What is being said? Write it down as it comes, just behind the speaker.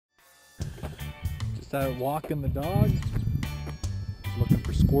Just out walking the dog. Looking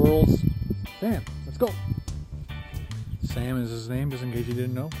for squirrels. Sam, let's go. Sam is his name, just in case you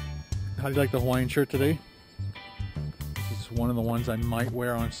didn't know. How do you like the Hawaiian shirt today? This is one of the ones I might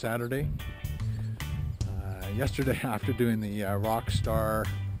wear on Saturday. Yesterday, after doing the Rockstar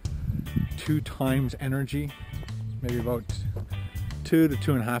 2 times energy, maybe about 2 to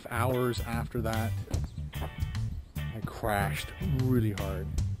 2.5 hours after that, I crashed really hard.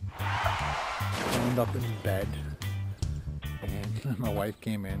 I ended up in bed, and my wife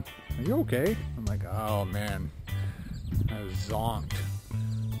came in. Are you okay? I'm like, oh man, I was zonked.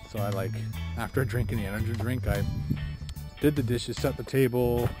 So I after drinking the energy drink, I did the dishes, set the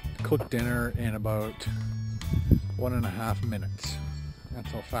table, cooked dinner in about 1.5 minutes.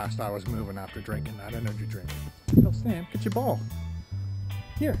 That's how fast I was moving after drinking that energy drink. Oh, Sam, get your ball.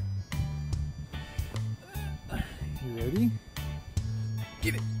 Here. You ready?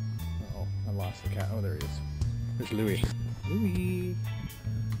 Get it. Uh-oh, I lost the cat. Oh, there he is. There's Louie. Louie.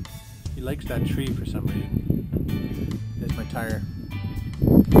 He likes that tree for some reason. There's my tire.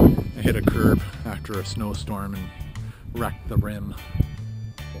 I hit a curb after a snowstorm and wrecked the rim.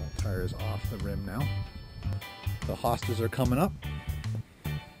 So that tire is off the rim now. The hostas are coming up.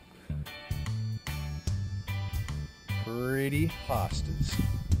 Pretty hostas.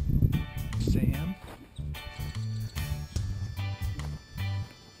 Sam.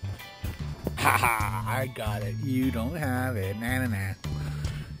 Haha, I got it. You don't have it. Nah, nah, nah.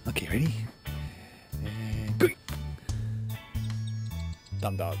 Okay, ready? And go.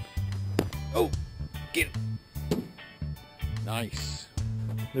 Dumb dog. Oh, get it. Nice.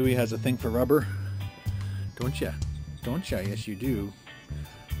 Louie has a thing for rubber. Don't ya? Don't ya? Yes, you do.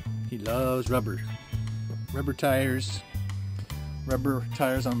 He loves rubber. Rubber tires. Rubber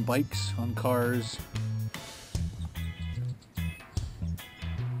tires on bikes, on cars.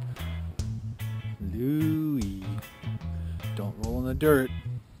 Louie. Don't roll in the dirt.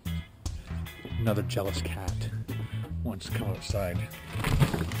 Another jealous cat wants to come outside.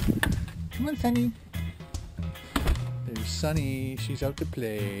 Come on, Sunny. There's Sunny. She's out to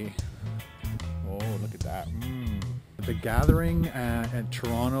play. Oh, look at that. The gathering at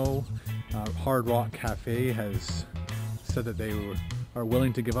Toronto Hard Rock Cafe has said that they are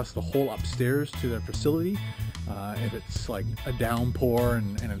willing to give us the whole upstairs to their facility if it's like a downpour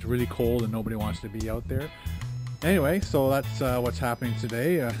and it's really cold and nobody wants to be out there. Anyway, so that's what's happening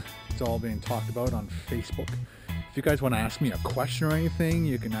today. It's all being talked about on Facebook. If you guys want to ask me a question or anything,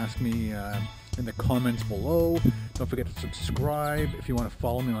 you can ask me in the comments below. Don't forget to subscribe if you want to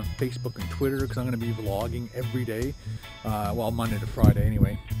follow me on Facebook and Twitter, because I'm going to be vlogging every day. Well, Monday to Friday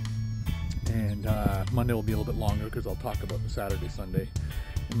anyway. And Monday will be a little bit longer because I'll talk about the Saturday, Sunday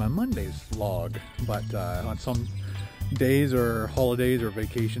in my Monday's vlog. But on some days or holidays or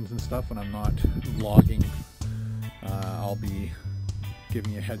vacations and stuff when I'm not vlogging, I'll be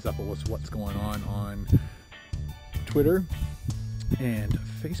giving you a heads up of what's going on Twitter and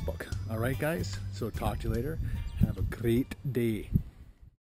Facebook. Alright guys, so talk to you later. Have a great day.